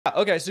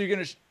Okay, so you're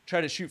gonna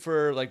try to shoot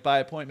for like by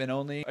appointment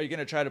only. Are you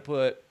gonna try to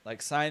put like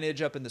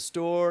signage up in the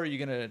store? Are you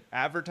gonna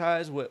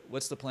advertise?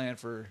 What's the plan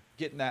for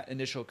getting that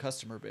initial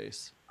customer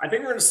base? I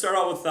think we're going to start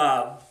out with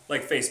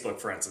like Facebook,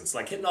 for instance,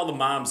 like hitting all the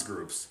moms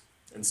groups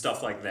and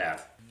stuff like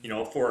that. I'm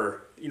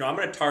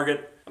going to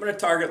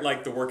target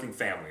like the working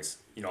families.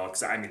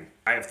 Because I mean,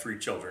 I have 3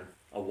 children,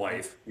 a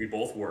wife, we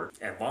both work,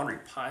 and laundry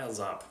piles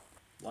up.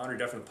 Laundry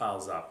definitely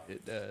piles up.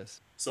 It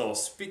does. So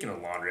speaking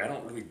of laundry, I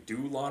don't really do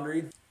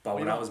laundry, but Well,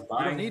 when I was you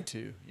don't buying, need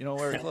to. You don't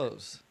wear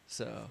clothes,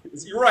 so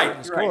you're right,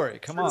 goodness, you're right. Corey,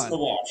 come Shirts in the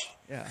on. wash.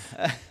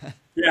 Yeah.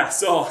 Yeah.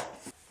 So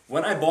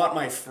when I bought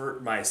my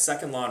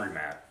second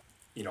laundromat,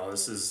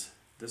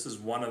 this is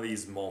one of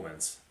these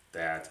moments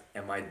that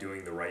am I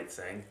doing the right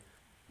thing?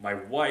 My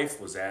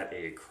wife was at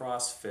a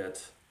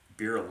CrossFit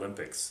Beer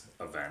Olympics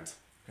event,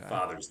 Okay.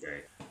 Father's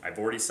Day. I've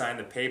already signed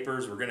the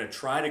papers. We're going to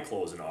try to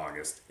close in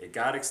August. It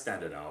got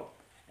extended out,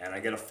 and I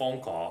get a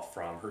phone call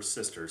from her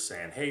sister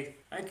saying, "Hey,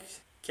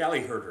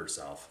 Callie hurt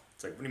herself."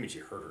 It's like, "What do you mean she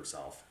hurt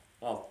herself?"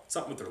 "Well,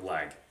 something with her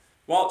leg."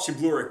 "Well, she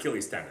blew her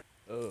Achilles tendon."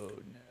 Oh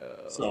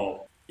no.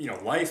 So,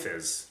 life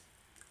is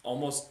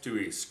almost to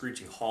a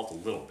screeching halt a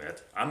little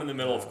bit. I'm in the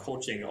middle of Oh,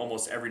 coaching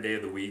almost every day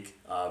of the week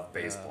of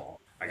yeah. baseball.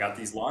 I got Yeah.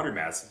 these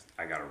laundromats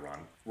I got to run.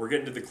 We're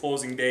getting to the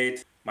closing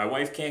date. My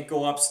wife can't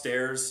go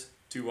upstairs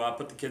to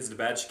put the kids to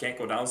bed. She can't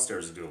go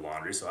downstairs to do the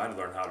laundry, so I had to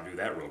learn how to do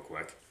that real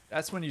quick.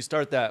 That's when you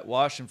start that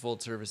wash and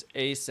fold service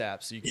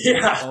ASAP, so you can do your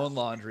Yeah, own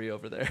laundry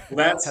over there.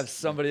 well, Have that's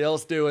somebody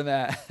else doing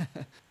that.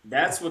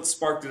 that's what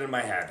sparked it in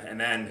my head. And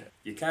then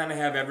you kind of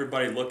have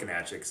everybody looking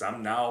at you because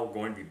I'm now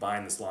going to be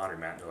buying this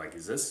laundromat. And they're like,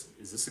 "Is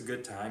this a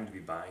good time to be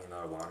buying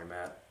another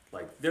laundromat?"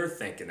 Like they're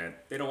thinking it.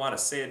 They don't want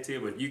to say it to you,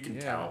 but you can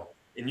Yeah. tell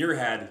in your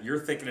head you're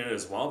thinking it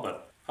as well.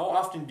 But how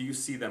often do you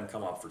see them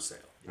come up for sale?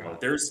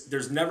 Right.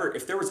 There's never,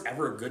 if there was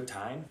ever a good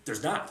time,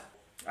 there's not.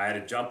 I had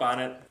to jump on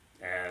it,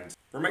 and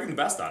we're making the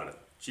best out of it.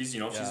 She's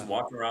Yeah.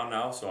 walking around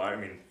now, so I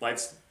mean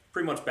life's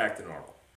pretty much back to normal.